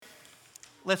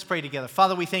Let's pray together.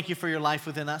 Father, we thank you for your life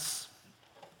within us.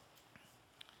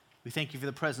 We thank you for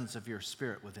the presence of your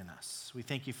Spirit within us. We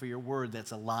thank you for your word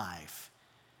that's alive,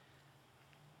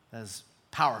 that is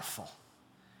powerful.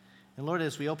 And Lord,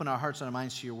 as we open our hearts and our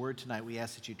minds to your word tonight, we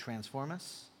ask that you transform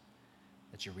us,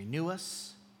 that you renew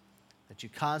us, that you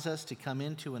cause us to come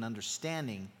into an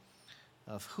understanding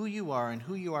of who you are and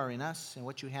who you are in us and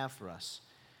what you have for us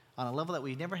on a level that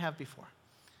we never have before.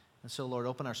 And so, Lord,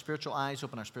 open our spiritual eyes,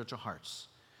 open our spiritual hearts.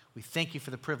 We thank you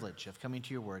for the privilege of coming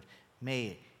to your word.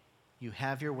 May you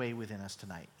have your way within us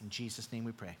tonight. In Jesus' name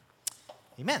we pray.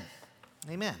 Amen.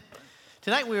 Amen.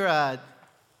 Tonight we're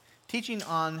teaching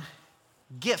on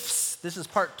gifts. This is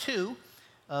part 2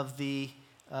 of the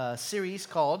series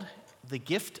called The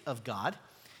Gift of God.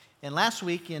 And last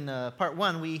week in part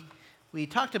 1, we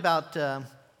talked about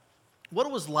what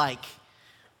it was like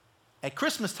at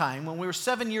Christmas time when we were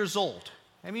 7 years old.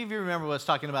 How many of you remember us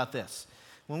talking about this?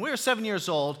 When we were 7 years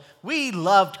old, we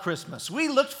loved Christmas. We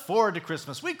looked forward to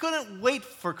Christmas. We couldn't wait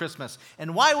for Christmas.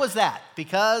 And why was that?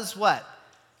 Because what?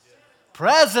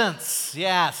 Presents.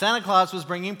 Yeah, Santa Claus was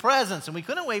bringing presents, and we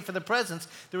couldn't wait for the presents.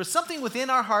 There was something within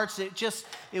our hearts that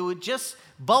it would just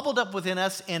bubbled up within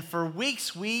us, and for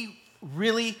weeks we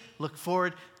really looked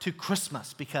forward to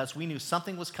Christmas because we knew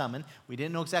something was coming. We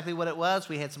didn't know exactly what it was.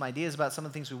 We had some ideas about some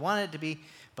of the things we wanted it to be,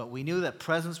 but we knew that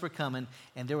presents were coming,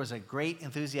 and there was a great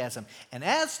enthusiasm. And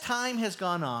as time has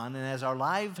gone on, and as our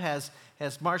life has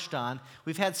marched on,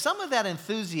 we've had some of that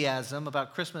enthusiasm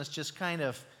about Christmas just kind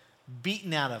of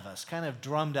beaten out of us, kind of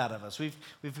drummed out of us.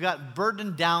 We've got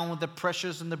burdened down with the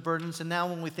pressures and the burdens, and now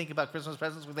when we think about Christmas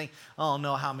presents, we think, oh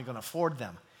no, how am I going to afford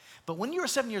them? But when you were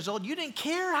 7 years old, you didn't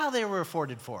care how they were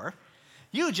afforded for.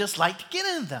 You just liked to get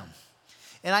in them.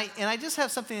 And I just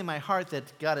have something in my heart that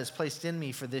God has placed in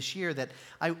me for this year that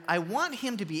I want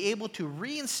him to be able to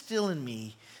reinstill in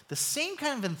me the same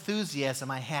kind of enthusiasm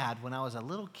I had when I was a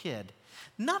little kid,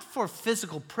 not for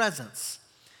physical presents,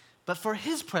 but for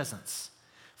his presence,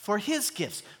 for his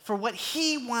gifts, for what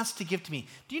he wants to give to me.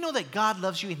 Do you know that God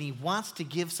loves you and he wants to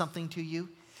give something to you?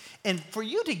 And for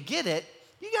you to get it,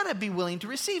 you got to be willing to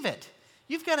receive it.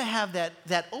 You've got to have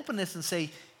that openness and say,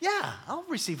 yeah, I'll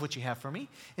receive what you have for me.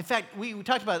 In fact, we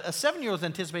talked about a 7-year-old's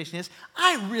anticipation is,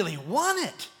 I really want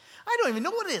it. I don't even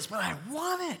know what it is, but I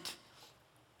want it.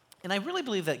 And I really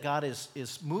believe that God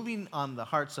is moving on the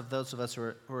hearts of those of us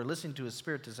who are listening to his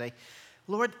Spirit to say,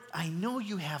 Lord, I know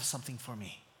you have something for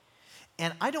me.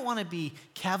 And I don't want to be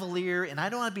cavalier, and I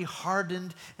don't want to be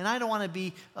hardened, and I don't want to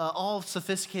be all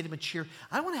sophisticated, mature.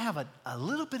 I want to have a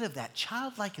little bit of that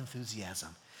childlike enthusiasm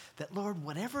that, Lord,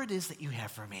 whatever it is that you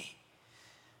have for me,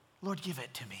 Lord, give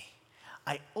it to me.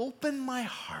 I open my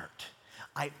heart.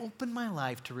 I open my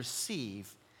life to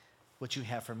receive what you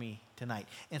have for me tonight.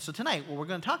 And so tonight, what we're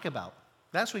going to talk about,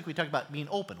 last week we talked about being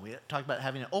open. We talked about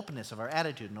having an openness of our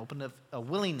attitude, a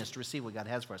willingness to receive what God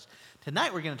has for us.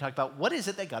 Tonight we're going to talk about what is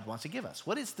it that God wants to give us.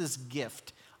 What is this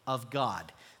gift of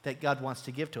God that God wants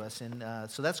to give to us? And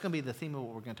so that's going to be the theme of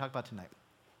what we're going to talk about tonight.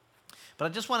 But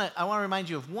I want to remind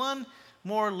you of one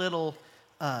more little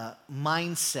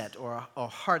mindset or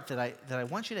heart that I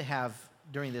want you to have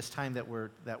during this time that we're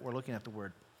looking at the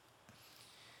Word.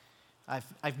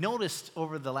 I've noticed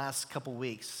over the last couple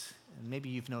weeks, and maybe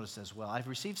you've noticed as well, I've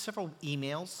received several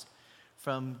emails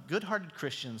from good-hearted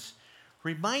Christians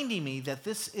reminding me that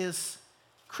this is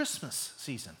Christmas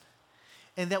season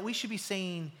and that we should be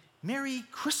saying Merry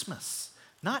Christmas,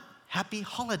 not Happy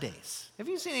Holidays. Have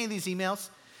you seen any of these emails?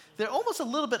 They're almost a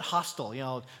little bit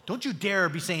hostile, Don't you dare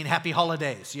be saying Happy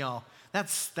Holidays,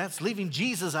 That's leaving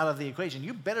Jesus out of the equation.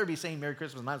 You better be saying Merry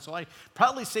Christmas. So I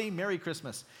proudly say Merry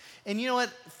Christmas. And you know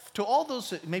what? To all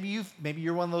those, maybe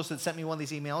you're one of those that sent me one of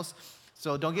these emails,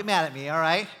 so don't get mad at me, all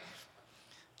right?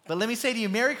 But let me say to you,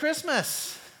 Merry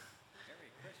Christmas.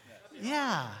 Merry Christmas.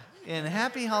 Yeah, and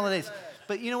Happy Holidays.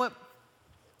 But you know what?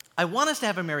 I want us to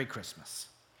have a Merry Christmas.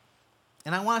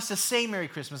 And I want us to say Merry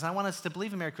Christmas. I want us to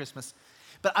believe in Merry Christmas.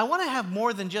 But I want to have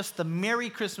more than just the Merry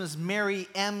Christmas, Merry,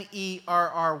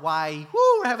 M-E-R-R-Y,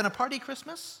 woo, we're having a party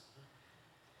Christmas.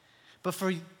 But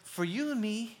for you and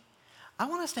me, I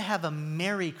want us to have a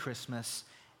Merry Christmas,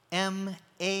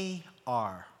 M-A-R-Y.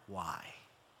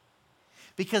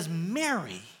 Because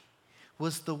Mary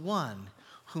was the one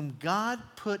whom God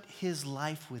put his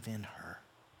life within her.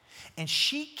 And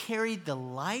she carried the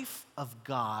life of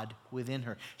God within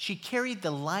her. She carried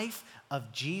the life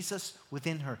of Jesus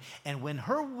within her. And when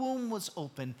her womb was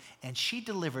open and she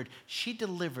delivered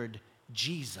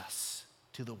Jesus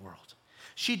to the world.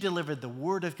 She delivered the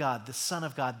Word of God, the Son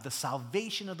of God, the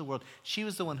salvation of the world. She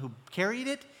was the one who carried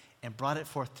it and brought it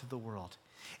forth to the world.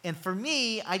 And for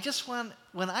me, I just want,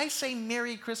 when I say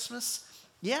Merry Christmas,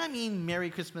 Yeah, I mean Merry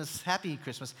Christmas, Happy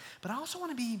Christmas, but I also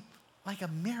want to be like a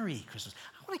Merry Christmas.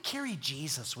 I want to carry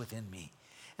Jesus within me.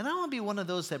 And I want to be one of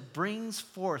those that brings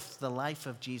forth the life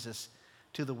of Jesus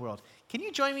to the world. Can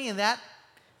you join me in that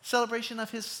celebration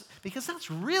of his? Because that's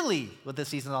really what this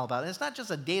season is all about. And it's not just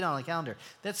a date on a calendar.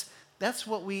 That's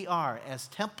what we are as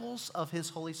temples of his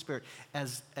Holy Spirit,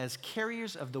 as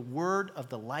carriers of the word of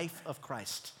the life of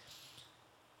Christ.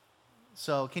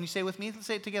 So can you say it with me? Let's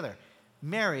say it together.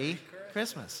 Merry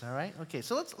Christmas. All right? Okay,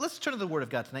 so let's turn to the word of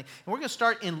God tonight. And we're going to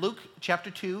start in Luke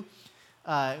chapter 2.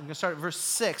 We're going to start at verse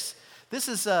 6. This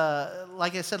is,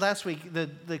 like I said last week,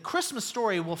 the Christmas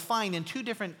story we'll find in two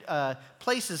different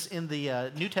places in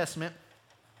the New Testament.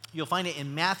 You'll find it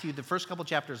in Matthew, the first couple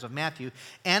chapters of Matthew,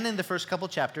 and in the first couple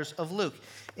chapters of Luke.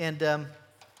 And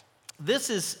this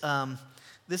is a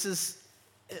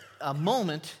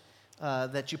moment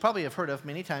that you probably have heard of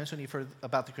many times when you've heard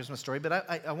about the Christmas story. But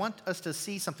I want us to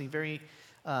see something very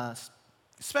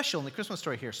special in the Christmas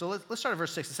story here. So let's start at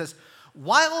verse 6. It says,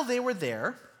 while they were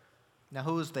there, now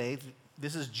who is they?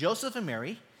 This is Joseph and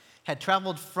Mary, had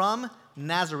traveled from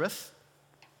Nazareth,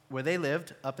 where they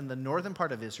lived, up in the northern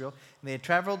part of Israel, and they had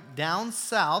traveled down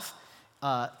south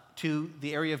to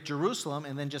the area of Jerusalem,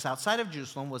 and then just outside of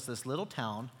Jerusalem was this little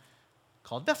town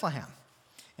called Bethlehem.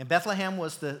 And Bethlehem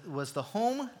was the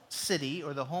home city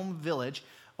or the home village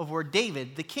of where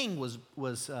David, the king, was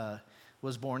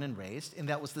born and raised, and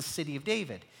that was the city of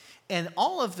David. And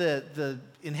all of the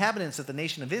inhabitants of the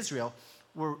nation of Israel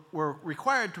were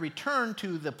required to return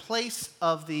to the place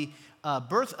of the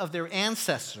birth of their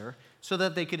ancestor so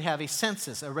that they could have a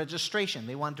census, a registration.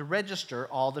 They wanted to register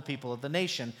all the people of the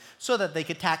nation so that they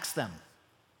could tax them.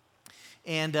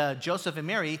 And Joseph and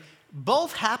Mary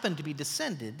both happened to be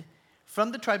descended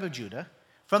from the tribe of Judah,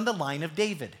 from the line of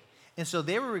David. And so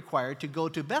they were required to go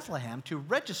to Bethlehem to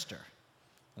register.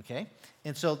 Okay?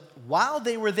 And so while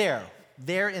they were there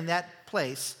in that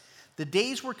place, the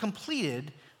days were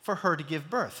completed for her to give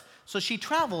birth. So she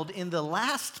traveled in the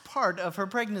last part of her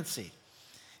pregnancy.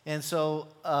 And so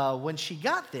when she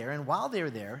got there, and while they were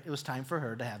there, it was time for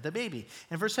her to have the baby.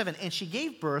 And verse 7, and she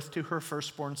gave birth to her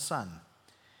firstborn son.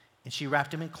 And she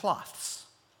wrapped him in cloths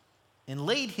and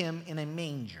laid him in a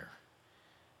manger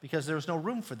because there was no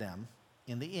room for them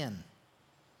in the inn.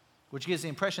 Which gives the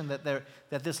impression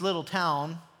that this little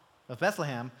town of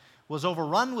Bethlehem was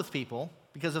overrun with people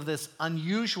because of this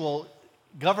unusual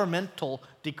governmental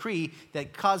decree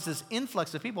that caused this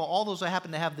influx of people. All those that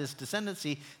happened to have this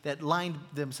descendancy that lined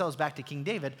themselves back to King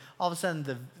David, all of a sudden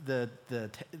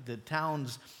the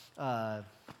town's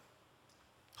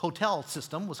hotel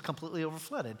system was completely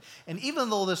overflooded. And even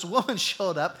though this woman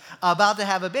showed up about to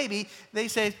have a baby, they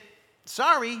say,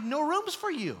 sorry, no rooms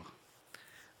for you.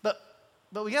 But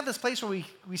we got this place where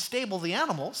we stable the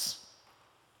animals,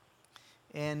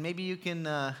 and maybe you can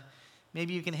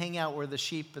hang out where the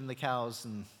sheep and the cows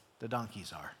and the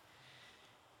donkeys are.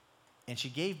 And she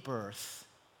gave birth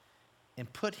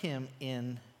and put him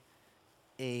in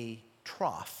a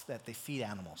trough that they feed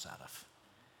animals out of.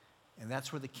 And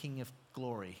that's where the King of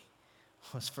Glory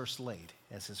was first laid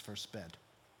as his first bed.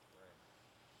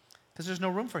 Because there's no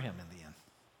room for him in the inn.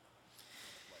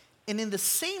 And in the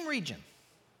same region,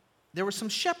 there were some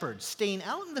shepherds staying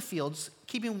out in the fields,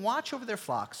 keeping watch over their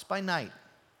flocks by night.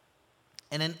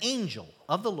 And an angel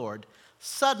of the Lord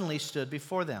suddenly stood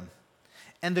before them,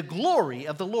 and the glory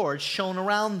of the Lord shone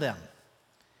around them,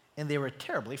 and they were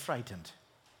terribly frightened.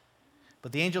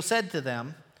 But the angel said to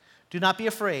them, do not be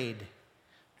afraid,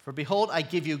 for behold, I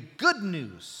give you good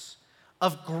news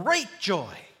of great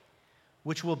joy,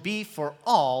 which will be for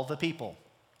all the people.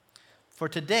 For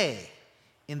today,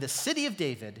 in the city of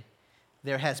David,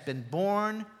 there has been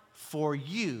born for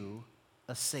you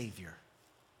a Savior.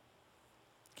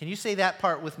 Can you say that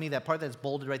part with me, that part that's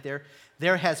bolded right there?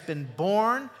 There has been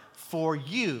born for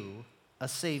you a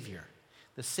Savior.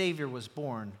 The Savior was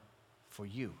born for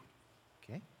you.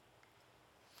 Okay?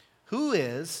 Who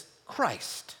is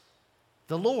Christ,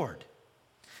 the Lord?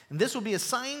 And this will be a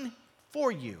sign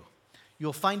for you.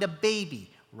 You'll find a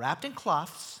baby wrapped in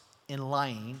cloths and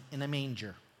lying in a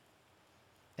manger.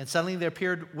 And suddenly there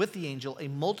appeared with the angel a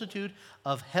multitude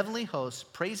of heavenly hosts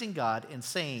praising God and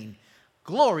saying,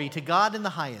 glory to God in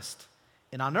the highest,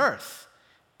 and on earth,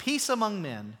 peace among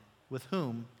men with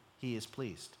whom he is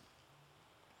pleased.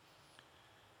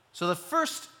 So the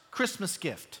first Christmas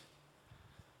gift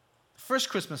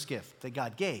that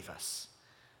God gave us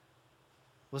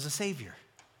was a Savior,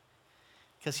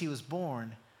 because he was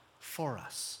born for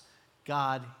us.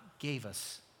 God gave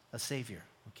us a Savior,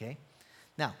 okay?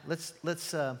 Now, let's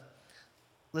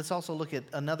also look at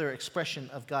another expression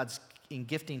of God's in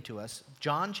gifting to us.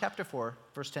 John chapter 4,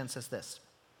 verse 10 says this.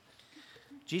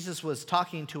 Jesus was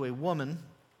talking to a woman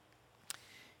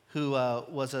who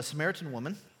was a Samaritan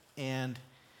woman, and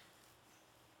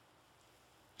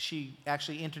she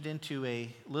actually entered into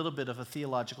a little bit of a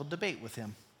theological debate with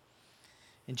him.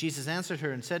 And Jesus answered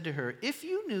her and said to her, "If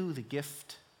you knew the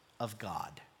gift of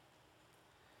God,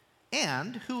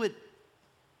 and who it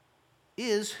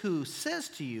is who says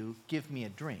to you, 'Give me a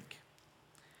drink,'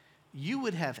 you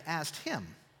would have asked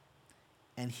him,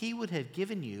 and he would have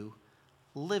given you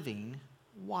living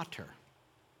water."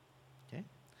 Okay?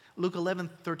 Luke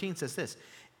 11:13 says this,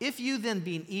 "If you then,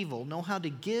 being evil, know how to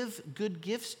give good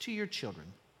gifts to your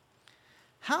children,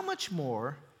 how much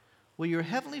more will your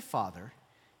heavenly Father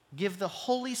give the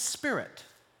Holy Spirit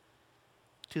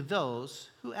to those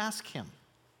who ask him?"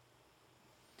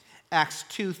 Acts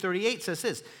 2:38 says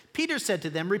this, "Peter said to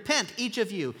them, 'Repent, each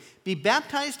of you, be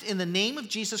baptized in the name of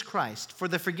Jesus Christ for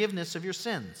the forgiveness of your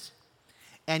sins,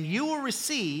 and you will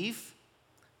receive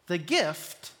the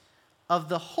gift of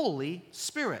the Holy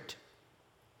Spirit.'"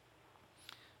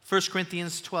 1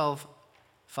 Corinthians 4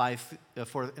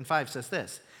 and 5 says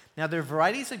this, "Now there are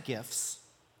varieties of gifts,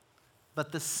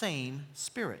 but the same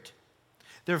Spirit.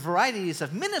 There are varieties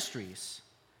of ministries,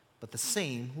 but the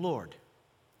same Lord."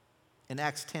 And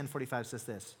Acts 10:45 says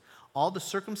this, "All the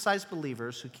circumcised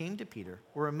believers who came to Peter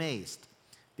were amazed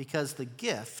because the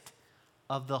gift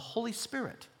of the Holy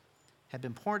Spirit had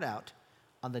been poured out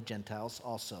on the Gentiles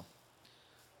also."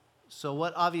 So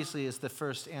what obviously is the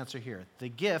first answer here? The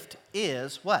gift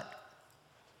is what?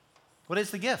 What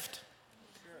is the gift?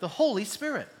 The Holy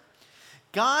Spirit.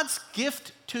 God's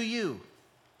gift to you.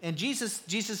 And Jesus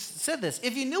said this,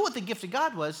 if you knew what the gift of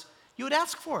God was, you would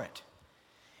ask for it.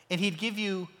 And he'd give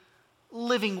you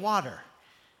living water.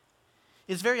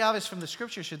 It's very obvious from the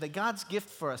scriptures here that God's gift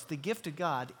for us, the gift of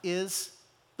God, is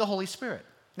the Holy Spirit.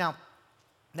 Now,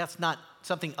 that's not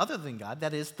something other than God.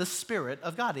 That is the Spirit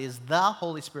of God. It is the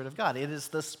Holy Spirit of God. It is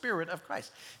the Spirit of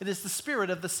Christ. It is the Spirit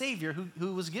of the Savior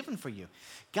who was given for you.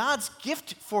 God's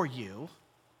gift for you,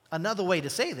 another way to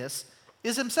say this,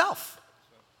 is himself.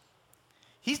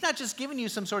 He's not just giving you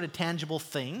some sort of tangible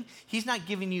thing. He's not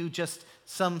giving you just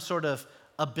some sort of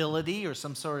ability or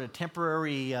some sort of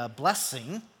temporary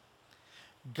blessing.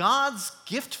 God's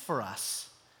gift for us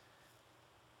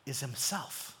is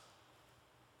himself.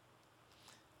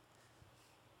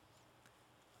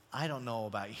 I don't know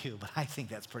about you, but I think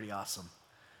that's pretty awesome.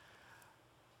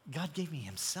 God gave me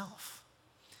himself.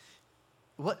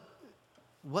 What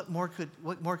more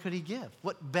could he give?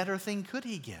 What better thing could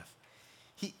he give?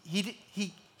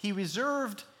 He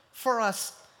reserved for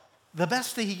us the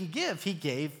best that he could give. He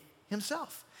gave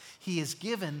himself. He has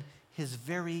given his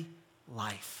very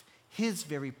life, his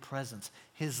very presence,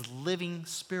 his living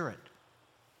Spirit.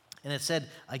 And it said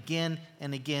again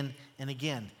and again and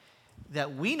again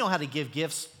that we know how to give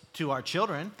gifts to our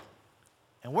children,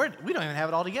 and we don't even have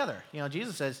it all together.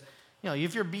 Jesus says,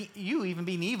 if you even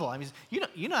being evil, I mean,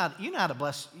 you know how to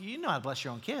bless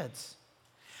your own kids.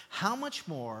 How much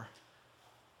more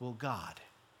will God,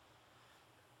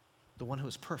 the one who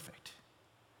is perfect,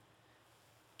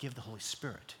 give the Holy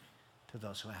Spirit to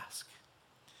those who ask?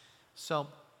 So,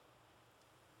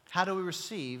 how do we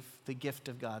receive the gift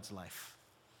of God's life?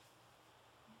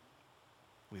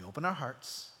 We open our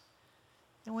hearts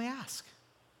and we ask,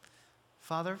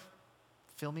 Father,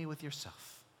 fill me with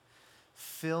yourself.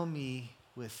 Fill me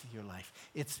with your life.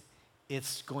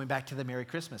 It's going back to the Merry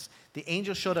Christmas. The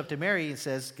angel showed up to Mary and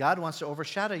says, God wants to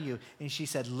overshadow you. And she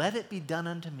said, let it be done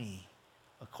unto me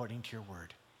according to your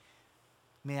word.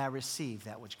 May I receive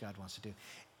that which God wants to do.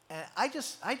 And I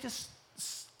just,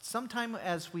 sometime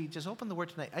as we just open the word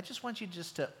tonight, I just want you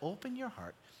just to open your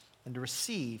heart and to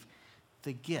receive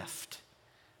the gift,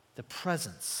 the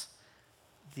presence,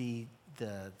 the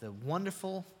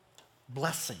wonderful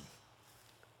blessing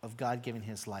of God giving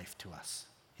his life to us,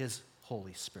 his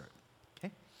Holy Spirit.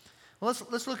 Okay? Well,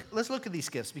 let's look at these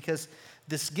gifts, because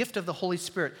this gift of the Holy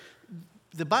Spirit,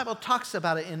 the Bible talks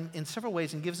about it in several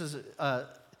ways and gives us a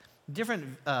different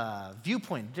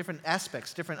viewpoint, different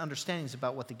aspects, different understandings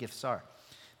about what the gifts are.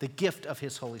 The gift of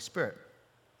his Holy Spirit.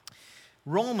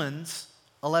 Romans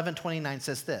 11:29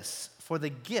 says this, for the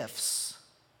gifts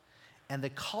and the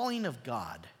calling of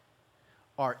God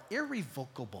are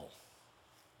irrevocable.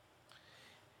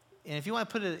 And if you want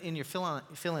to put it in your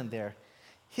fill in there,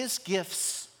 his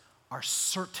gifts are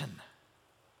certain.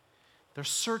 They're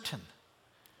certain.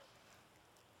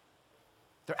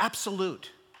 They're absolute.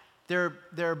 They're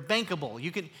bankable.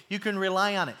 You can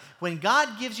rely on it. When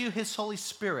God gives you his Holy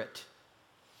Spirit,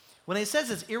 when it says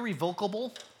it's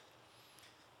irrevocable,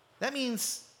 that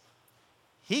means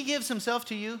he gives himself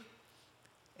to you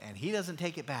and he doesn't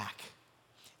take it back.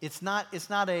 It's not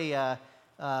a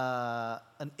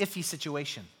an iffy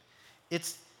situation.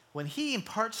 It's when he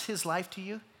imparts his life to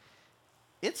you,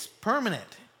 it's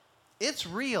permanent. It's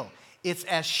real. It's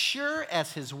as sure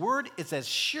as his word. It's as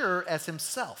sure as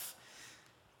himself.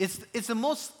 In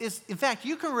fact,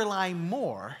 you can rely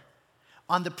more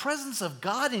on the presence of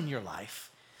God in your life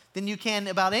than you can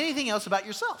about anything else about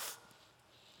yourself.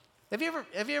 Have you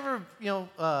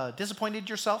ever disappointed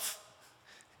yourself?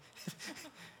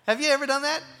 Have you ever done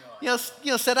that? No.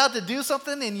 Set out to do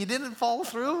something and you didn't follow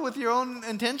through with your own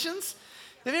intentions?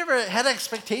 Have you ever had an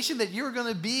expectation that you were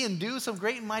going to be and do some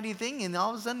great and mighty thing, and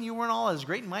all of a sudden you weren't all as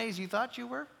great and mighty as you thought you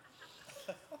were?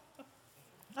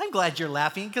 I'm glad you're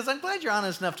laughing, because I'm glad you're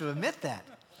honest enough to admit that.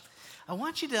 I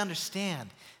want you to understand,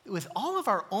 with all of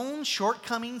our own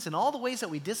shortcomings and all the ways that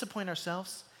we disappoint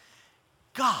ourselves,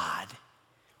 God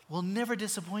will never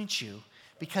disappoint you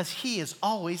because he is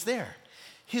always there.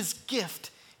 His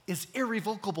gift is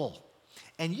irrevocable,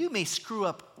 and you may screw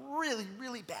up really,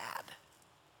 really bad.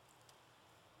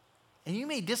 And you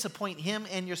may disappoint him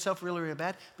and yourself really, really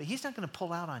bad, but he's not going to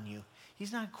pull out on you.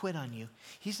 He's not going to quit on you.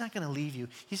 He's not going to leave you.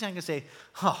 He's not going to say,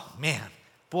 oh, man,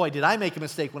 boy, did I make a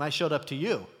mistake when I showed up to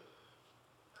you.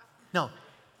 No,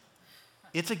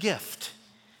 it's a gift.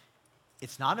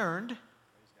 It's not earned.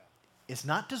 It's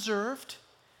not deserved.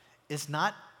 It's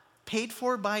not paid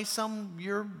for by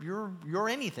your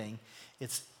anything.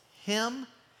 It's him,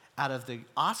 out of the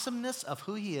awesomeness of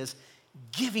who he is,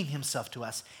 giving himself to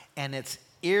us, and it's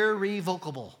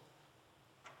irrevocable.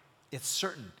 It's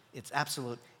certain. It's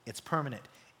absolute. It's permanent.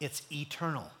 It's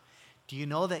eternal. Do you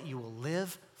know that you will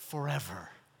live forever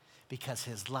because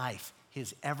his life,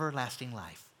 his everlasting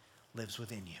life, lives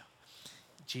within you?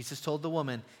 Jesus told the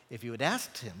woman, if you had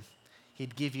asked him,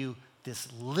 he'd give you this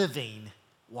living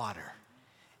water,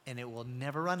 and it will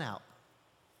never run out.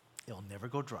 It will never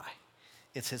go dry.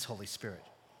 It's his Holy Spirit.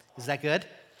 Is that good?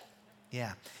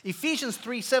 Yeah. Ephesians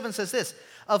 3:7 says this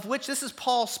is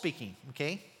Paul speaking,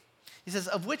 okay? He says,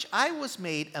 of which I was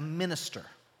made a minister,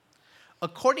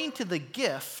 according to the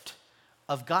gift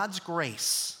of God's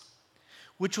grace,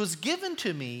 which was given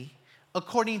to me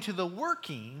according to the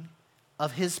working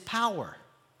of his power.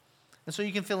 And so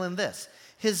you can fill in this.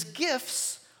 His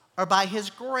gifts are by his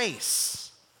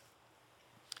grace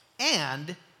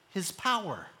and his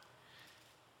power.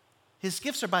 His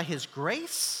gifts are by his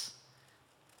grace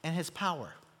and his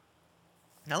power.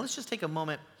 Now let's just take a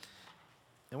moment,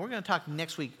 and we're going to talk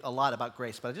next week a lot about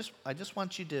grace, but I just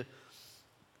want you to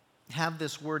have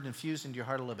this word infused into your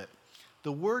heart a little bit.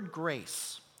 The word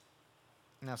grace.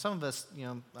 Now some of us,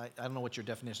 I don't know what your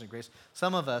definition of grace.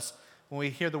 Some of us, when we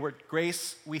hear the word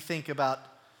grace, we think about,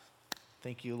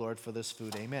 thank you, Lord, for this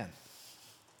food, amen.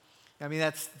 I mean,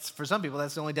 that's, for some people,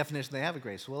 that's the only definition they have of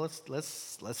grace. Well,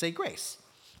 let's say grace,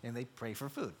 and they pray for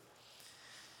food.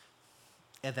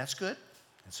 And that's good.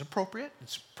 It's appropriate.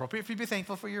 It's appropriate for you to be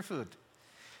thankful for your food.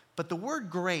 But the word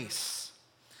grace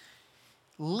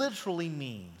literally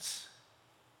means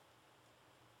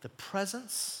the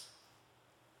presence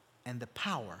and the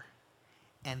power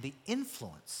and the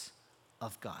influence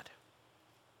of God.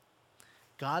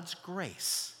 God's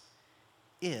grace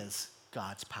is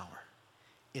God's power.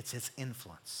 It's his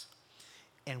influence.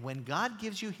 And when God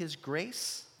gives you his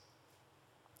grace,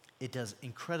 it does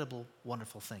incredible,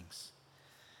 wonderful things.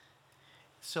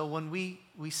 So when we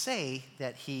say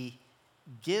that he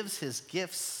gives his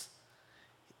gifts,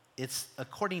 it's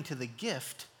according to the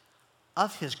gift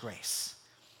of his grace.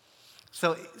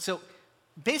 So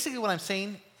basically what I'm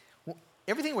saying,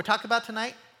 everything we're talking about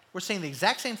tonight, we're saying the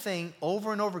exact same thing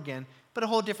over and over again, but a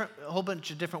whole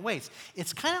bunch of different ways.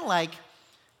 It's kind of like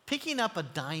picking up a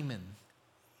diamond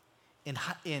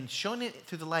and showing it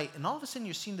through the light, and all of a sudden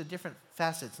you're seeing the different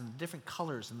facets and the different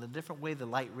colors and the different way the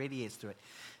light radiates through it.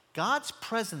 God's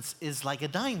presence is like a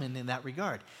diamond in that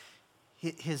regard.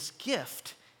 His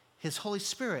gift, his Holy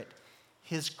Spirit,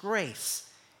 his grace,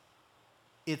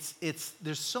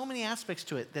 there's so many aspects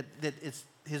to it that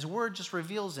his word just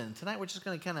reveals in. Tonight we're just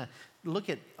going to kind of look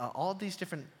at all these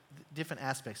different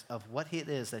aspects of what it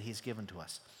is that he's given to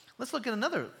us. Let's look at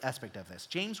another aspect of this.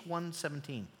 James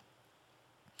 1:17.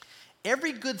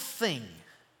 Every good thing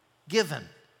given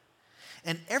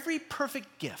and every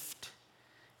perfect gift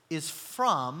is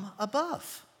from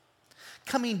above,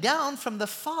 coming down from the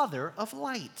Father of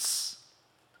lights,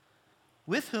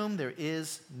 with whom there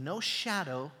is no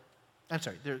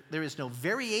there is no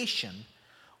variation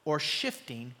or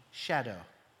shifting shadow.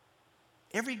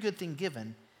 Every good thing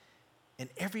given and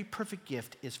every perfect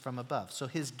gift is from above. So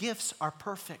his gifts are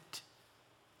perfect.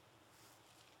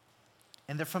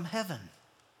 And they're from heaven.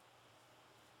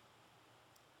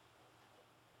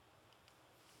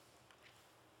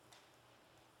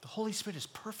 The Holy Spirit is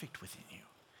perfect within you.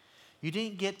 You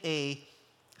didn't get a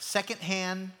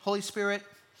secondhand Holy Spirit.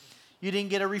 You didn't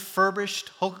get a refurbished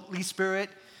Holy Spirit.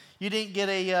 You didn't get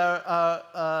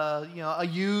a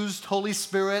used Holy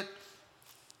Spirit.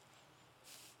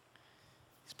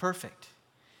 He's perfect.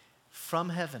 From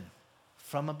heaven,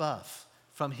 from above,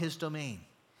 from his domain.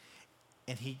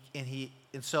 And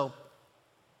so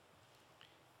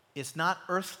it's not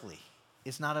earthly.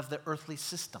 It's not of the earthly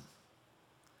system.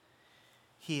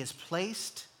 He has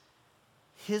placed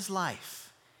his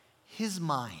life, his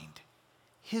mind,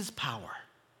 his power,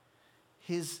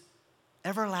 his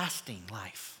everlasting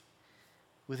life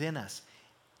within us.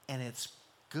 And it's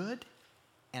good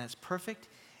and it's perfect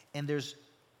and there's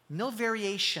no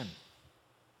variation.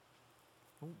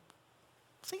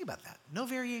 Think about that. No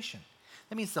variation.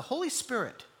 That means the Holy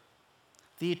Spirit,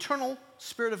 the eternal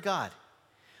Spirit of God,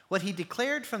 what he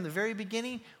declared from the very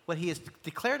beginning, what he has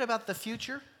declared about the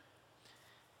future,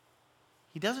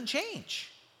 he doesn't change.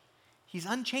 He's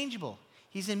unchangeable.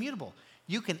 He's immutable.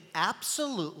 You can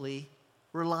absolutely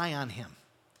rely on him.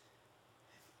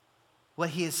 What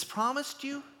he has promised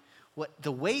you,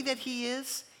 the way that he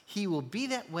is, he will be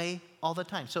that way all the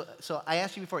time. So I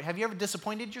asked you before, have you ever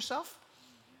disappointed yourself?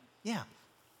 Yeah.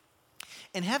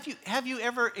 And have you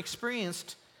ever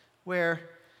experienced where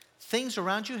things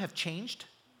around you have changed?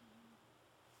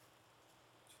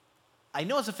 I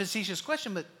know it's a facetious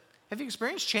question, but have you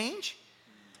experienced change?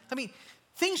 I mean,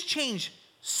 things change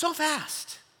so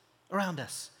fast around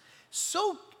us.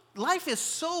 Life is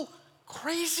so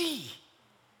crazy.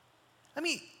 I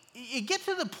mean, you get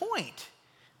to the point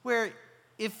where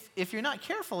if you're not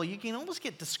careful, you can almost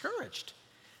get discouraged.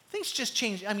 Things just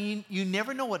change. I mean, you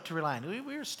never know what to rely on.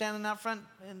 We were standing out front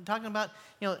and talking about,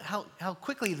 how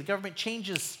quickly the government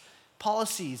changes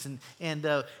policies, and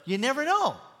you never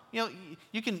know.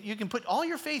 You can put all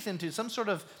your faith into some sort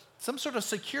of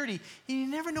security, and you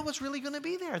never know what's really going to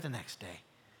be there the next day.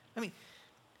 I mean,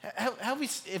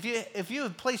 if you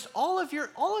have placed all of your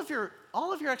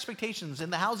expectations in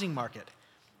the housing market,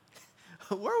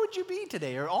 where would you be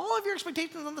today? Or all of your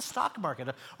expectations on the stock market,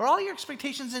 or all your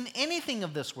expectations in anything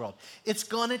of this world? It's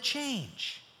going to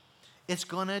change. It's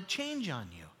going to change on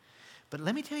you. But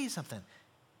let me tell you something.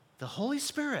 The Holy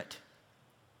Spirit,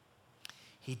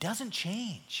 he doesn't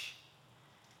change.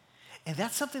 And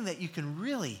that's something that you can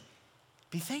really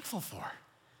be thankful for,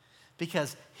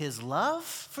 because his love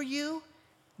for you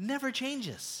never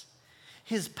changes.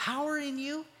 His power in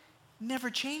you never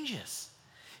changes.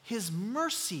 His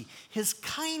mercy, his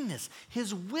kindness,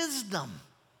 his wisdom,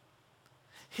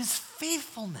 his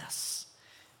faithfulness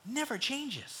never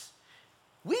changes.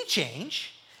 We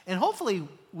change, and hopefully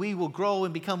we will grow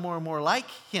and become more and more like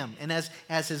him. And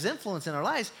as his influence in our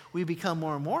lives, we become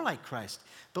more and more like Christ.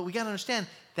 But we got to understand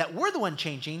that we're the one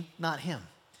changing, not him.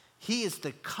 He is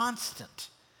the constant,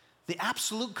 the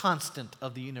absolute constant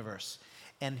of the universe,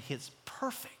 and he's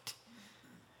perfect.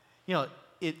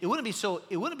 It wouldn't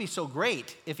be so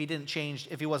great if he didn't change,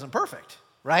 if he wasn't perfect,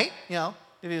 right?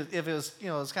 If it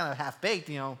was kind of half baked,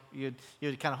 you'd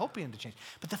kind of hope him to change.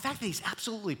 But the fact that he's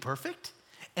absolutely perfect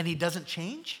and he doesn't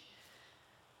change,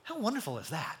 how wonderful is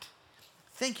that?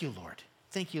 Thank you, Lord.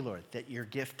 Thank you, Lord, that your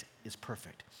gift is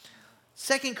perfect.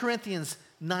 2 Corinthians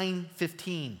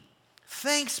 9:15.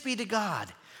 Thanks be to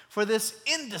God for this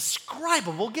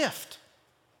indescribable gift.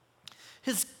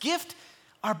 His gift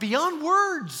are beyond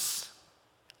words.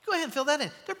 Go ahead and fill that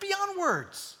in. They're beyond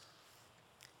words.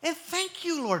 And thank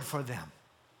you, Lord, for them.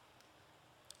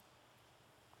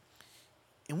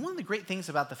 And one of the great things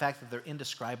about the fact that they're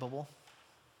indescribable,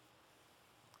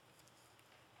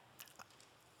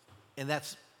 and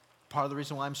that's part of the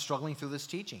reason why I'm struggling through this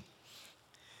teaching,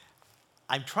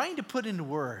 I'm trying to put into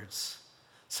words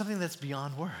something that's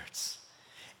beyond words.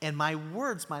 And my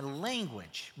words, my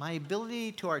language, my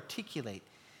ability to articulate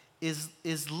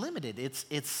is limited.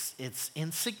 It's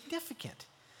insignificant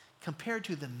compared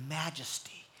to the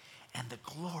majesty and the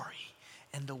glory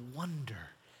and the wonder,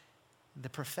 the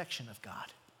perfection of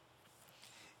God.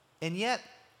 And yet,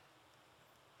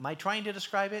 my trying to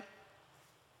describe it,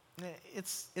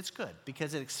 it's good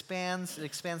because it expands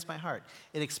my heart.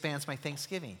 It expands my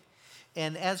thanksgiving.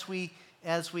 And as we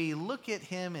look at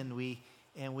him and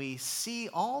we see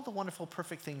all the wonderful,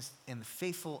 perfect things and the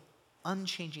faithful,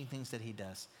 unchanging things that he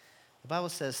does, the Bible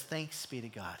says, thanks be to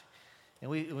God. And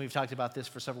we've talked about this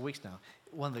for several weeks now.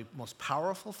 One of the most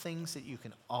powerful things that you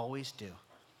can always do,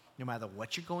 no matter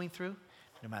what you're going through,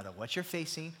 no matter what you're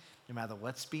facing, no matter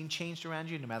what's being changed around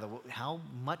you, no matter how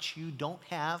much you don't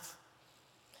have,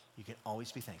 you can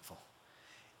always be thankful.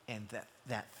 And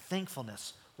that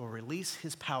thankfulness will release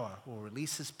his power, will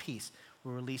release his peace,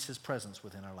 will release his presence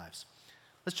within our lives.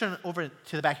 Let's turn over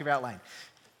to the back of your outline.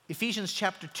 Ephesians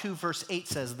chapter 2, verse 8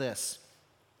 says this,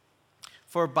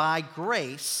 "For by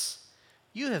grace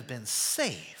you have been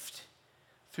saved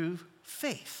through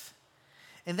faith,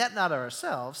 and that not of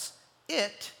ourselves,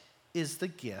 it is the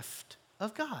gift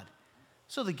of God."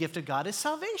 So the gift of God is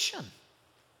salvation.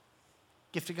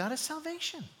 Gift of God is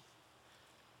salvation.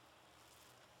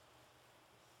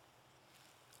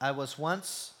 I was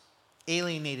once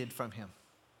alienated from him.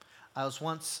 I was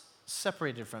once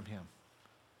separated from him.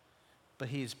 But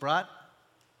he's brought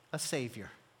a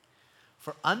Savior.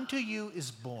 "For unto you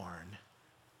is born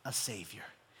a Savior."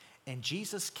 And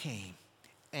Jesus came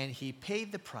and he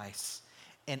paid the price.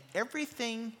 And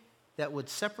everything that would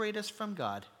separate us from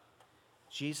God,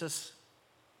 Jesus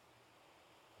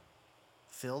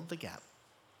filled the gap.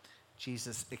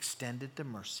 Jesus extended the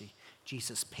mercy.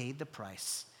 Jesus paid the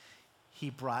price.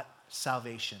 He brought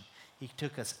salvation. He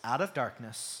took us out of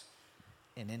darkness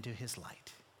and into his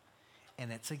light.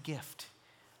 And it's a gift.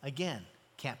 Again,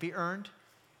 can't be earned.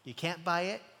 You can't buy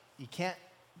it. You can't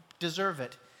deserve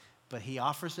it. But he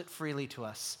offers it freely to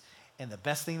us. And the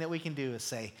best thing that we can do is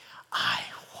say, "I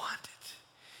want it.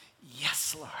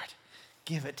 Yes, Lord.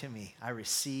 Give it to me. I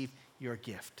receive your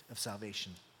gift of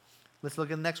salvation." Let's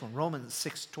look at the next one. Romans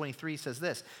 6:23 says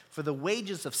this, "For the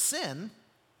wages of sin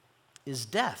is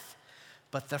death,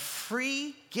 but the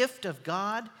free gift of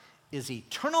God is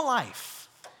eternal life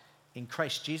in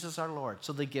Christ Jesus our Lord."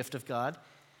 So the gift of God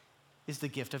is the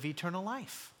gift of eternal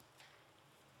life.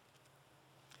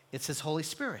 It's his Holy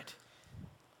Spirit.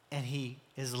 And he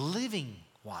is living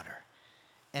water.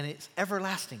 And it's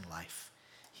everlasting life.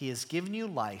 He has given you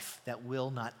life that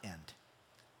will not end.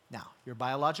 Now, your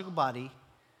biological body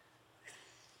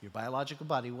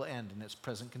will end in its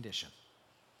present condition.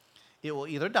 It will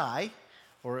either die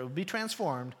or it will be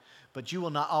transformed, but you will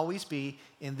not always be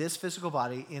in this physical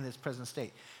body in its present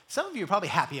state. Some of you are probably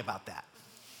happy about that.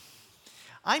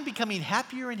 I'm becoming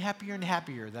happier and happier and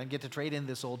happier that I get to trade in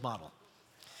this old model.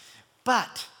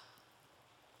 But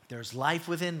there's life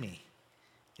within me.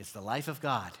 It's the life of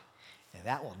God, and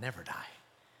that will never die.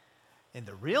 And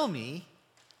the real me,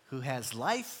 who has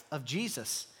life of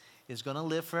Jesus, is going to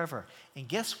live forever. And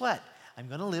guess what? I'm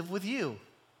going to live with you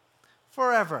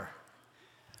forever.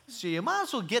 So you might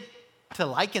as well get to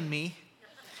liking me.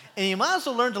 And you might as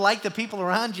well learn to like the people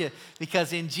around you,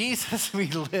 because in Jesus we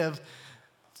live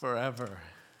forever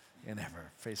and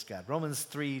ever. Praise God. Romans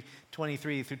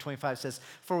 3:23 through 25 says,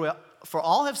 For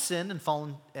all have sinned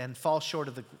and fall short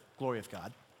of the glory of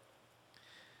God.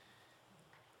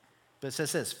 But it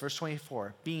says this, verse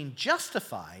 24, "Being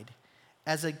justified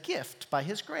as a gift by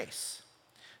his grace,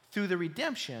 through the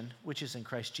redemption which is in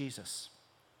Christ Jesus,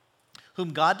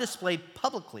 whom God displayed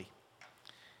publicly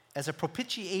as a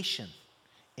propitiation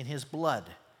in his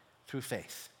blood through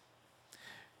faith,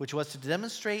 which was to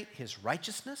demonstrate his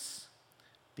righteousness,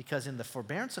 because in the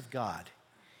forbearance of God,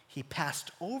 he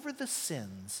passed over the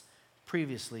sins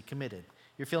previously committed."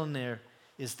 Your feeling there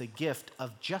is the gift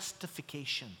of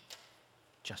justification.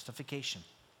 Justification.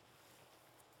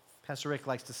 Pastor Rick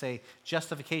likes to say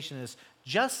justification is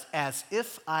just as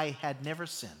if I had never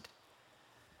sinned.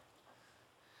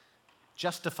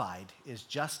 Justified is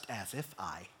just as if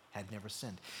I had never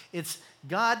sinned. It's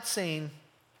God saying,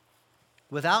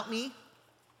 without me,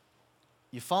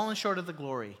 you've fallen short of the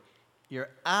glory. You're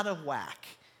out of whack.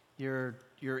 You're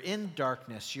in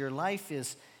darkness. Your life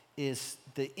is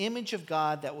the image of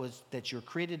God that you're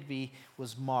created to be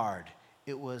was marred.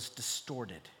 It was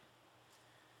distorted.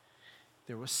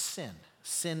 There was sin.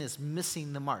 Sin is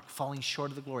missing the mark, falling short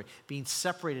of the glory, being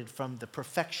separated from the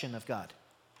perfection of God.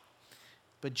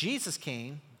 But Jesus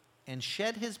came and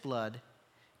shed his blood,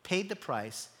 paid the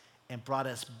price, and brought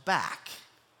us back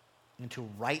into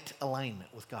right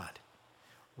alignment with God.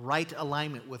 Right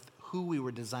alignment with who we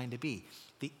were designed to be.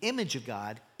 The image of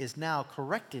God is now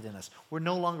corrected in us. We're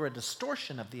no longer a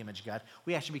distortion of the image of God.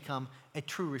 We actually become a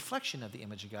true reflection of the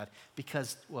image of God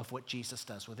because of what Jesus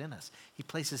does within us. He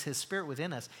places his Spirit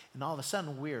within us, and all of a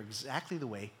sudden we're exactly the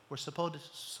way we're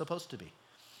supposed to be.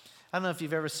 I don't know if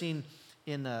you've ever seen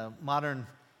in modern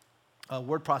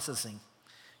word processing,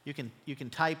 you can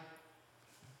type,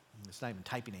 it's not even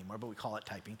typing anymore, but we call it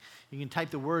typing. You can type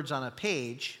the words on a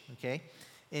page, okay?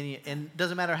 And it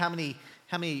doesn't matter how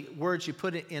many words you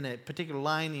put in a particular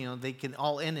line, they can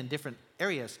all end in different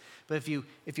areas. But if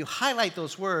you highlight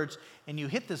those words and you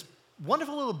hit this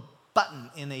wonderful little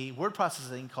button in a word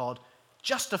processing called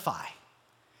justify,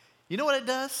 you know what it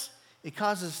does? It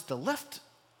causes the left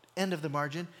end of the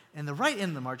margin and the right end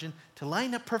of the margin to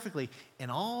line up perfectly,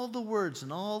 and all the words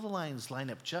and all the lines line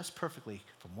up just perfectly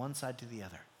from one side to the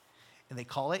other. And they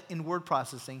call it in word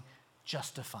processing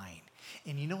justifying.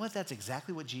 And you know what? That's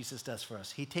exactly what Jesus does for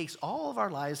us. He takes all of our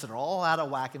lives that are all out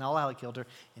of whack and all out of kilter,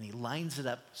 and he lines it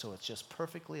up so it's just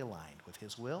perfectly aligned with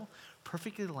his will,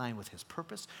 perfectly aligned with his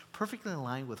purpose, perfectly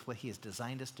aligned with what he has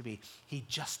designed us to be. He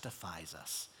justifies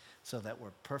us so that we're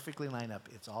perfectly lined up.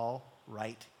 It's all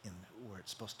right in where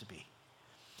it's supposed to be.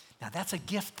 Now, that's a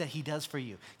gift that he does for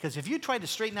you. Because if you try to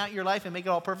straighten out your life and make it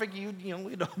all perfect, you'd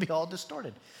be all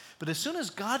distorted. But as soon as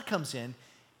God comes in,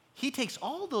 he takes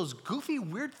all those goofy,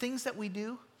 weird things that we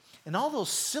do, and all those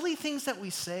silly things that we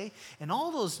say, and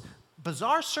all those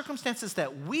bizarre circumstances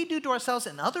that we do to ourselves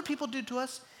and other people do to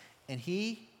us, and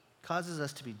he causes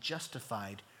us to be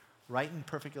justified right in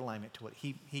perfect alignment to what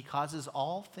he causes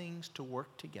all things to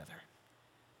work together.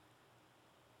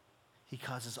 He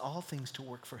causes all things to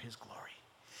work for his glory.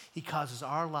 He causes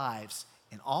our lives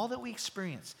and all that we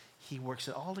experience, he works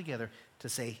it all together to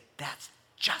say, that's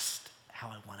just how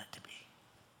I want it to be.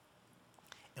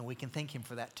 And we can thank him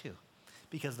for that too,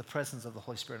 because of the presence of the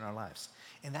Holy Spirit in our lives.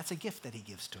 And that's a gift that he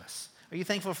gives to us. Are you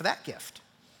thankful for that gift?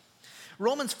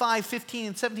 Romans 5:15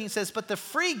 and 17 says, but the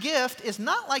free gift is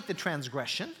not like the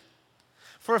transgression.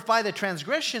 For if by the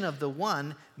transgression of the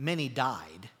one many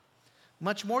died,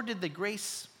 much more did the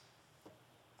grace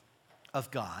of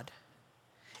God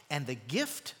and the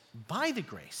gift by the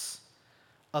grace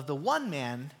of the one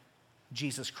man,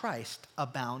 Jesus Christ,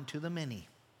 abound to the many.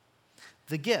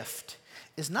 The gift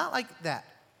is not like that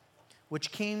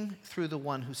which came through the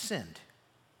one who sinned.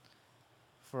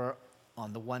 For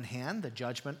on the one hand, the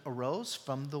judgment arose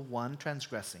from the one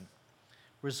transgressing,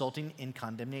 resulting in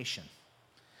condemnation.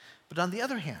 But on the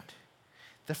other hand,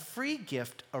 the free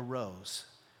gift arose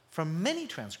from many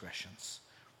transgressions,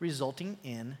 resulting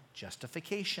in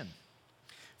justification.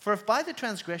 For if by the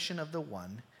transgression of the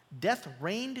one, death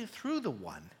reigned through the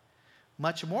one,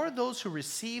 much more those who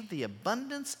receive the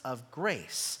abundance of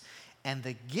grace and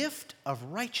the gift of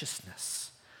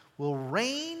righteousness will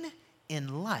reign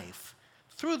in life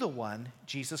through the one,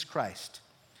 Jesus Christ,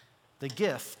 the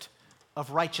gift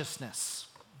of righteousness.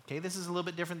 Okay, this is a little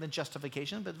bit different than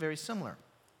justification, but very similar.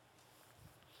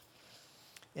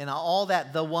 And all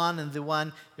that, the one and the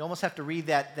one, you almost have to read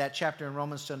that chapter in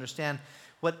Romans to understand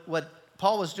what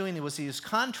Paul was doing. He was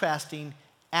contrasting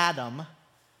Adam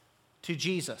to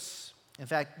Jesus. In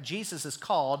fact, Jesus is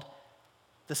called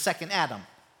the second Adam.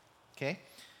 Okay?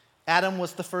 Adam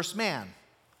was the first man.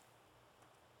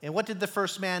 And what did the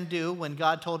first man do when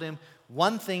God told him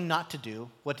one thing not to do?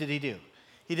 What did he do?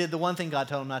 He did the one thing God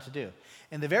told him not to do.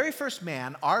 And the very first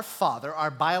man, our father,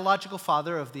 our biological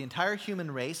father of the entire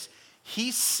human race,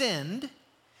 he sinned,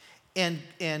 and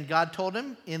God told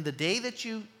him, in the day that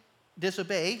you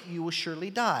disobey, you will surely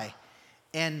die.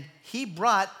 And he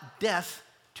brought death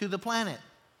to the planet.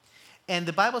 And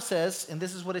the Bible says, and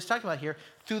this is what it's talking about here,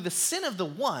 through the sin of the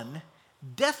one,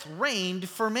 death reigned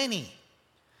for many,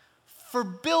 for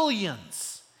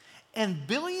billions. And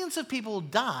billions of people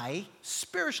die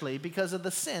spiritually because of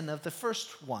the sin of the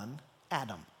first one,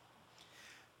 Adam.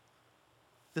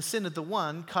 The sin of the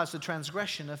one caused the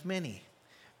transgression of many.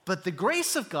 But the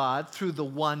grace of God through the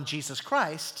one, Jesus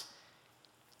Christ,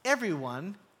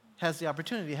 everyone has the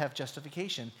opportunity to have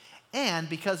justification. And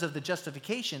because of the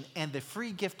justification and the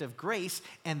free gift of grace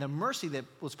and the mercy that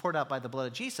was poured out by the blood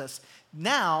of Jesus,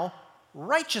 now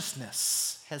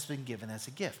righteousness has been given as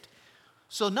a gift.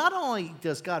 So not only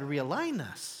does God realign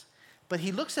us, but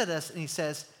he looks at us and he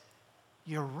says,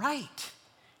 you're right.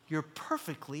 You're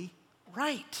perfectly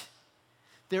right.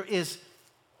 It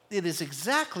is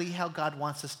exactly how God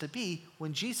wants us to be.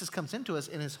 When Jesus comes into us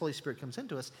and his Holy Spirit comes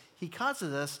into us, he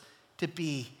causes us to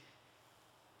be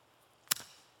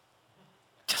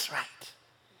just right.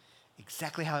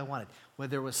 Exactly how I wanted. Where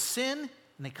there was sin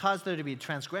and it caused there to be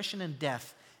transgression and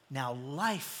death, now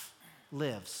life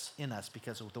lives in us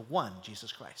because of the one,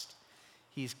 Jesus Christ.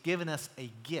 He's given us a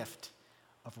gift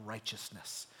of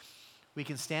righteousness. We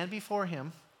can stand before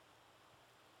him,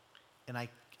 and I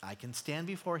can stand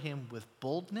before him with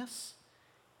boldness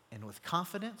and with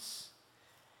confidence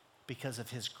because of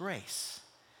his grace,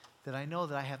 that I know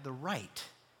that I have the right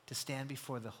to stand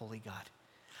before the holy God.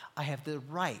 I have the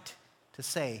right to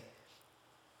say,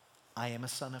 I am a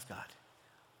son of God.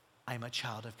 I am a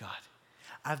child of God.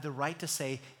 I have the right to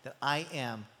say that I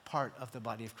am part of the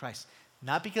body of Christ.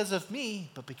 Not because of me,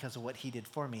 but because of what he did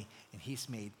for me, and he's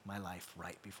made my life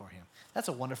right before him. That's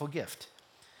a wonderful gift.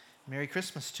 Merry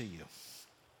Christmas to you.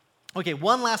 Okay,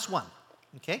 one last one.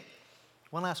 Okay?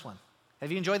 One last one.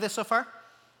 Have you enjoyed this so far?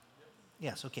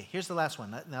 Yes, okay. Here's the last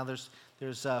one. Now there's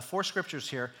 4 scriptures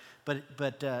here,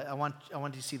 but I want you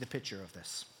to see the picture of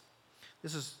this.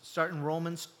 This is starting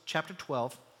Romans chapter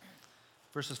 12,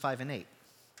 verses 5 and 8.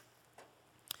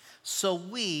 So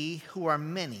we, who are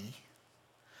many,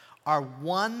 are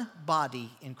one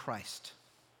body in Christ,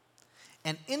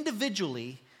 and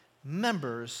individually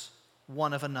members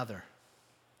one of another.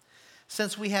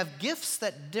 Since we have gifts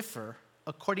that differ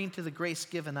according to the grace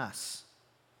given us,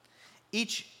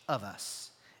 each of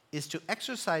us is to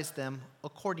exercise them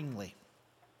accordingly.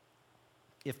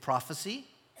 If prophecy,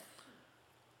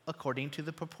 according to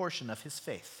the proportion of his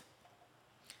faith.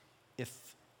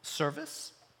 If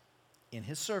service, in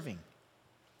his serving.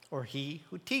 Or he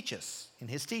who teaches, in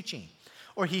his teaching.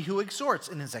 Or he who exhorts,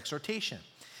 in his exhortation.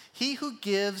 He who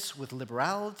gives with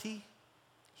liberality.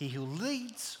 He who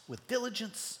leads with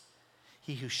diligence.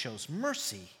 He who shows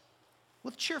mercy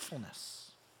with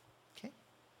cheerfulness. Okay?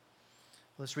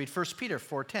 Let's read 1 Peter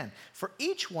 4:10. For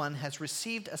each one has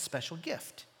received a special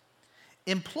gift.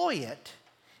 Employ it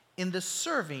in the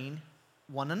serving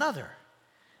one another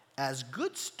as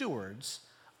good stewards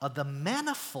of the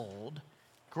manifold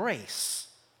grace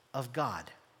of God.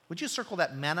 Would you circle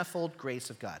that manifold grace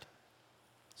of God?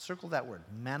 Circle that word,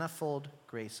 manifold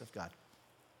grace of God.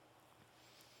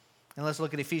 And let's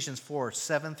look at Ephesians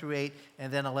 4:7 through 8,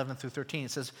 and then 11 through 13.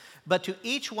 It says, but to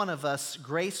each one of us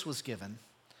grace was given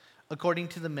according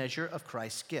to the measure of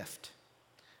Christ's gift.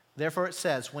 Therefore it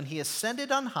says, when he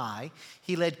ascended on high,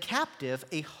 he led captive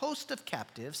a host of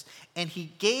captives, and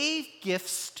he gave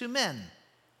gifts to men.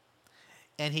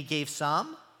 And he gave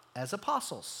some as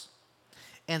apostles,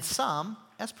 and some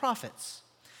as prophets,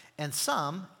 and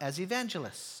some as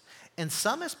evangelists, and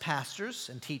some as pastors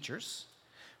and teachers,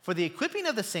 for the equipping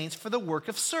of the saints for the work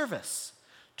of service,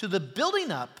 to the building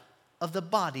up of the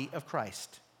body of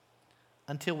Christ,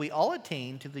 until we all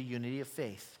attain to the unity of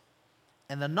faith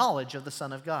and the knowledge of the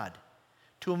Son of God,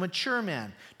 to a mature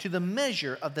man, to the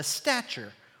measure of the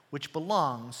stature which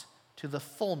belongs to the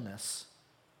fullness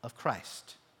of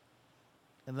Christ.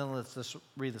 And then let's just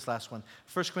read this last one.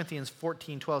 1 Corinthians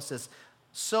 14:12 says,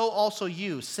 so also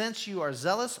you, since you are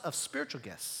zealous of spiritual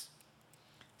gifts,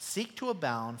 seek to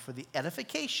abound for the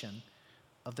edification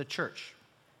of the church.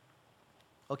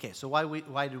 Okay, so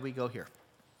why did we go here?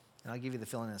 And I'll give you the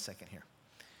fill in a second here.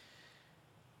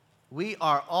 We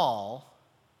are all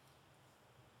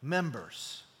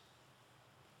members,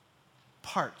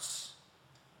 parts,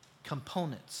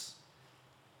 components.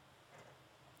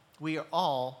 We are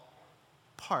all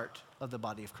part of the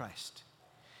body of Christ.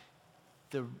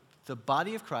 The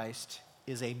body of Christ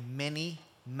is a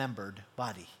many-membered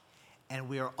body, and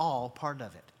we are all part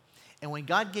of it. And when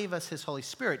God gave us his Holy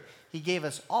Spirit, he gave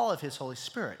us all of his Holy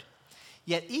Spirit.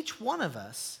 Yet each one of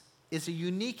us is a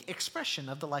unique expression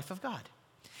of the life of God.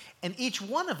 And each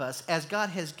one of us, as God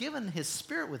has given his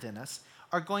Spirit within us,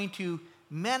 are going to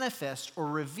manifest or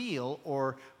reveal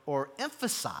or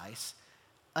emphasize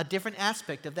a different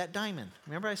aspect of that diamond.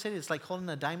 Remember I said it's like holding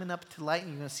a diamond up to light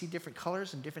and you're going to see different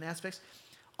colors and different aspects?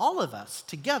 All of us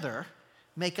together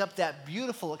make up that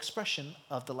beautiful expression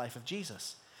of the life of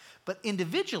Jesus. But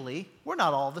individually, we're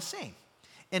not all the same.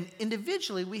 And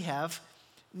individually, we have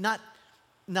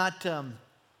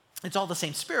it's all the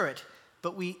same Spirit,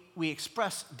 but we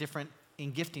express different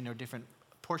in gifting or different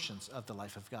portions of the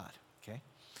life of God, okay?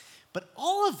 But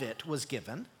all of it was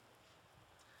given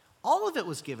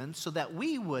so that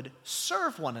we would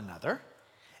serve one another,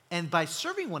 and by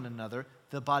serving one another,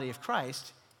 the body of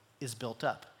Christ is built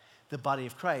up. The body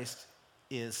of Christ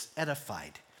is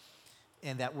edified.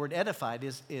 And that word edified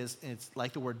is it's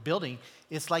like the word building.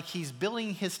 It's like he's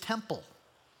building his temple.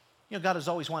 You know, God has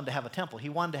always wanted to have a temple. He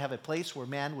wanted to have a place where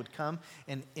man would come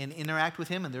and interact with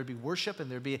him, and there'd be worship, and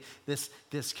there'd be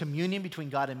this communion between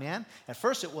God and man. At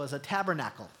first, it was a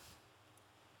tabernacle.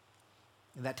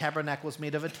 And that tabernacle was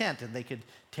made of a tent, and they could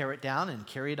tear it down and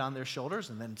carry it on their shoulders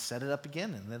and then set it up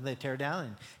again, and then they tear it down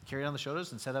and carry it on the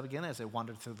shoulders and set it up again as they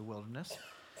wandered through the wilderness.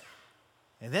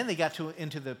 And then they got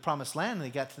into the promised land, and they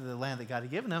got to the land that God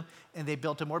had given them, and they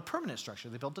built a more permanent structure.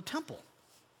 They built a temple.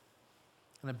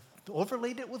 And they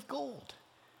overlaid it with gold.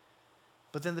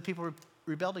 But then the people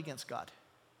rebelled against God.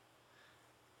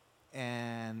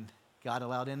 And God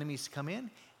allowed enemies to come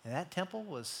in, and that temple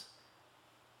was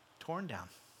torn down.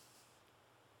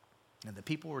 And the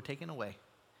people were taken away.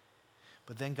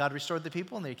 But then God restored the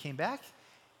people, and they came back,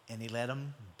 and he let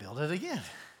them build it again.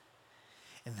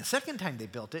 And the second time they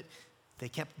built it, they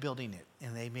kept building it,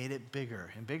 and they made it bigger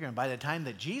and bigger. And by the time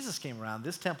that Jesus came around,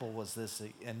 this temple was this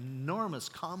enormous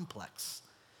complex.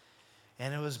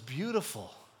 And it was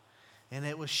beautiful, and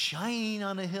it was shining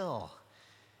on a hill.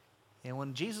 And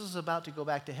when Jesus was about to go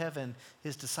back to heaven,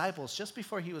 his disciples, just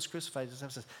before he was crucified, his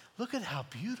disciples said, look at how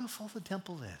beautiful the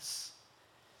temple is.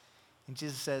 And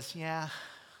Jesus says, yeah,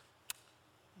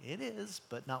 it is,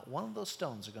 but not one of those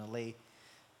stones are going to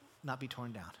not be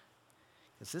torn down.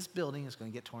 is this building is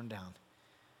going to get torn down.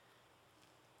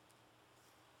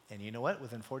 And you know what?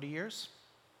 Within 40 years,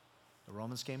 the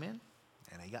Romans came in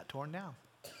and they got torn down.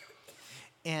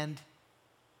 And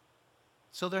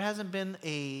so there hasn't been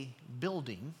a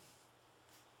building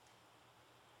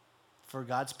for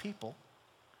God's people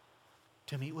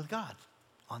to meet with God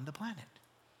on the planet.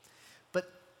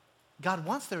 But God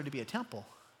wants there to be a temple,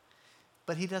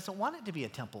 but he doesn't want it to be a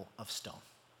temple of stone.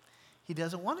 He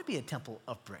doesn't want to be a temple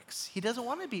of bricks. He doesn't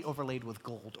want to be overlaid with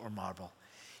gold or marble.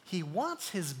 He wants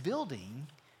his building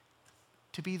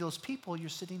to be those people you're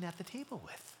sitting at the table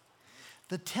with.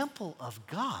 The temple of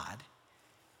God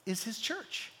is his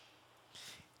church.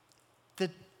 The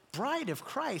bride of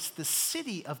Christ, the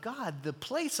city of God, the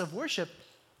place of worship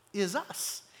is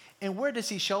us. And where does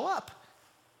he show up?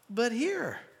 But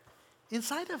here,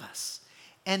 inside of us.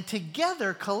 And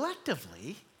together,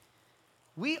 collectively,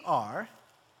 we are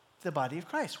the body of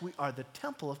Christ. We are the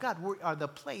temple of God. We are the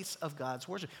place of God's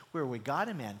worship, where God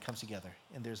and man comes together,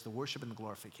 and there's the worship and the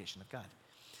glorification of God.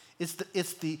 It's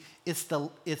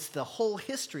the whole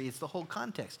history. It's the whole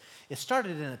context. It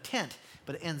started in a tent,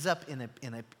 but it ends up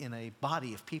in a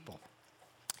body of people.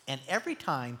 And every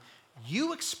time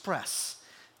you express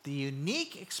the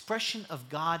unique expression of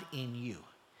God in you,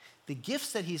 the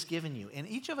gifts that he's given you, and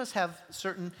each of us have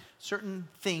certain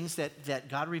things that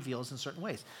God reveals in certain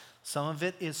ways. Some of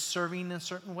it is serving in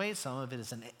certain ways. Some of it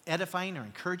is edifying or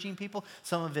encouraging people.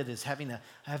 Some of it is having the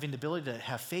ability to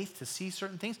have faith to see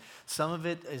certain things. Some of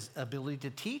it is ability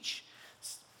to teach.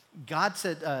 God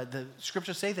said, the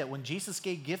scriptures say that when Jesus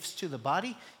gave gifts to the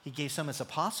body, he gave some as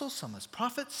apostles, some as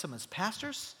prophets, some as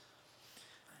pastors.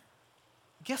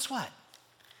 Guess what?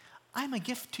 I'm a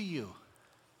gift to you.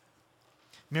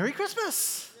 Merry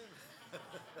Christmas.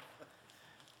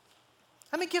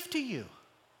 I'm a gift to you.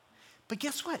 But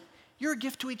guess what? You're a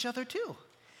gift to each other too.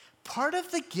 Part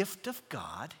of the gift of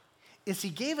God is he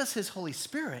gave us his Holy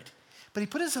Spirit, but he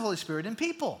put his Holy Spirit in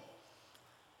people.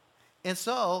 And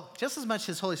so, just as much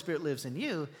his Holy Spirit lives in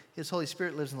you, his Holy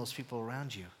Spirit lives in those people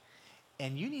around you.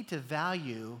 And you need to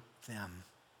value them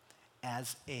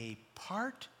as a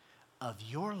part of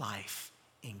your life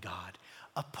in God,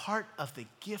 a part of the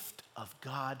gift of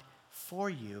God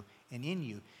for you and in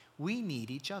you. We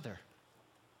need each other.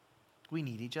 We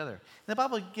need each other. And the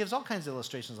Bible gives all kinds of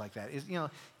illustrations like that.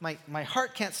 My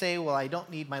heart can't say, well, I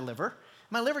don't need my liver.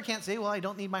 My liver can't say, well, I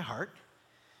don't need my heart.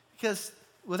 Because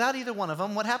without either one of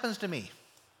them, what happens to me?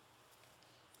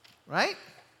 Right?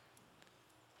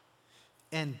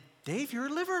 And Dave, you're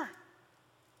a liver.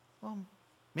 Well,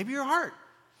 maybe your heart.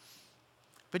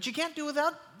 But you can't do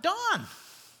without Dawn.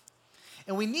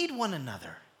 And we need one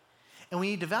another. And we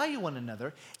need to value one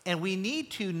another. And we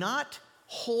need to not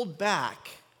hold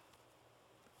back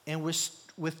and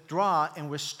withdraw and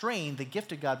restrain the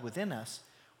gift of God within us.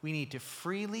 We need to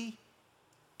freely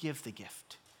give the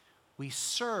gift. We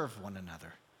serve one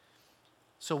another.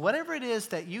 So whatever it is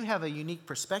that you have a unique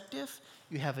perspective,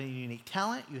 you have a unique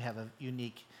talent, you have a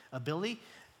unique ability,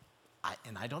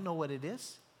 and I don't know what it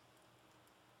is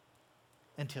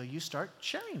until you start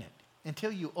sharing it.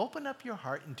 Until you open up your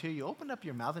heart, until you open up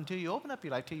your mouth, until you open up your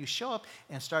life, until you show up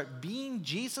and start being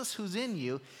Jesus who's in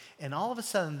you, and all of a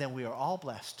sudden then we are all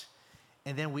blessed.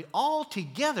 And then we all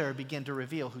together begin to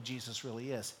reveal who Jesus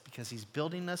really is, because he's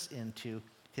building us into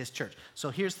his church. So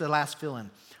here's the last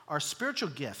fill-in. Our spiritual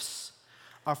gifts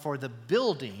are for the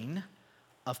building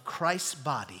of Christ's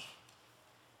body,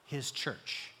 his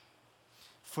church.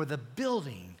 For the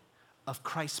building of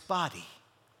Christ's body,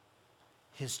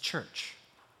 his church.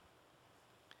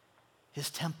 His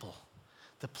temple,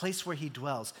 the place where he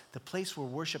dwells, the place where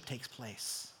worship takes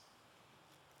place.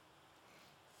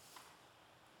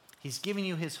 He's giving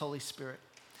you his Holy Spirit.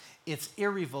 It's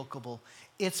irrevocable.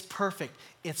 It's perfect.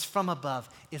 It's from above.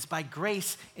 It's by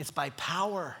grace. It's by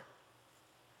power.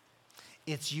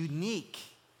 It's unique.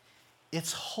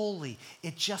 It's holy.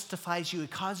 It justifies you.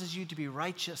 It causes you to be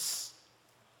righteous.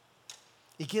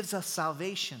 It gives us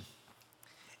salvation.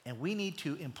 And we need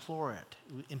to employ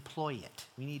it.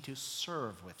 We need to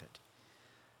serve with it.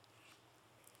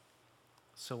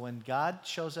 So when God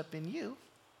shows up in you,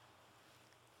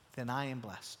 then I am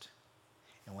blessed.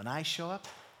 And when I show up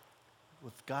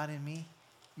with God in me,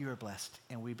 you are blessed.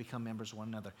 And we become members of one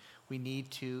another. We need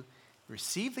to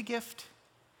receive the gift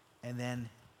and then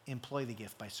employ the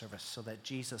gift by service so that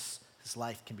Jesus'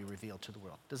 life can be revealed to the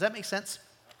world. Does that make sense?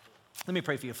 Let me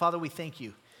pray for you. Father, we thank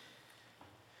you.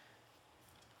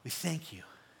 We thank you.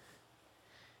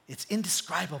 It's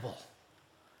indescribable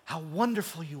how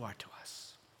wonderful you are to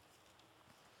us.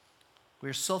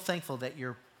 We're so thankful that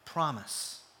your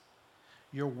promise,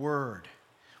 your word,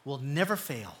 will never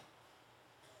fail.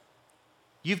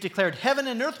 You've declared heaven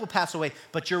and earth will pass away,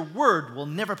 but your word will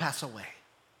never pass away.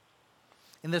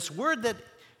 And this word that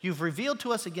you've revealed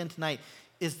to us again tonight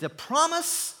is the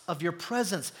promise of your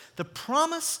presence, the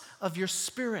promise of your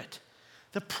spirit,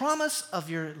 the promise of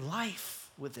your life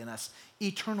within us,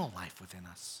 eternal life within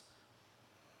us.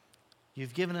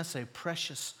 You've given us a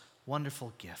precious,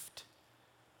 wonderful gift.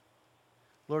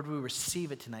 Lord, we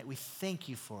receive it tonight. We thank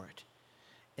you for it.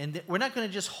 And we're not going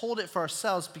to just hold it for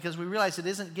ourselves because we realize it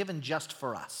isn't given just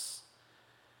for us.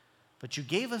 But you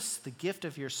gave us the gift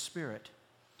of your Spirit.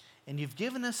 And you've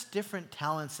given us different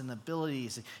talents and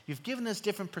abilities. You've given us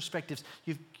different perspectives.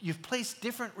 You've placed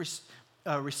different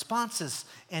responses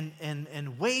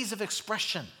and ways of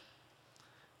expression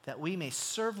that we may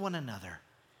serve one another,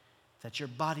 that your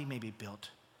body may be built,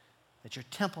 that your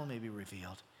temple may be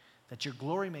revealed, that your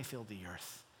glory may fill the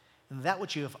earth. And that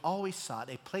which you have always sought,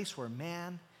 a place where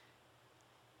man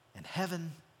and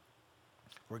heaven,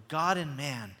 where God and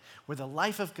man, where the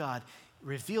life of God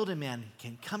revealed in man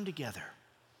can come together.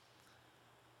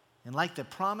 And like the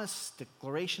promised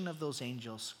declaration of those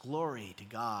angels, glory to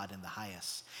God in the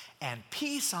highest, and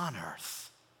peace on earth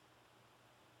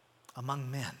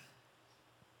among men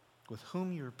with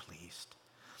whom you're pleased.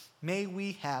 May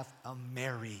we have a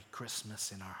merry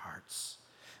Christmas in our hearts.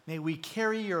 May we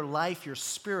carry your life, your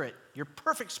spirit, your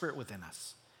perfect spirit within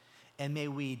us. And may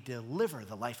we deliver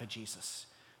the life of Jesus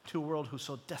to a world who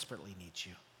so desperately needs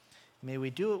you. May we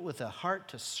do it with a heart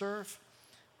to serve.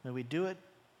 May we do it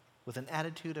with an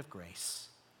attitude of grace,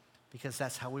 because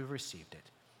that's how we've received it.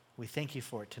 We thank you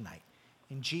for it tonight.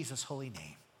 In Jesus' holy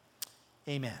name,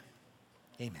 amen.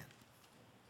 Amen.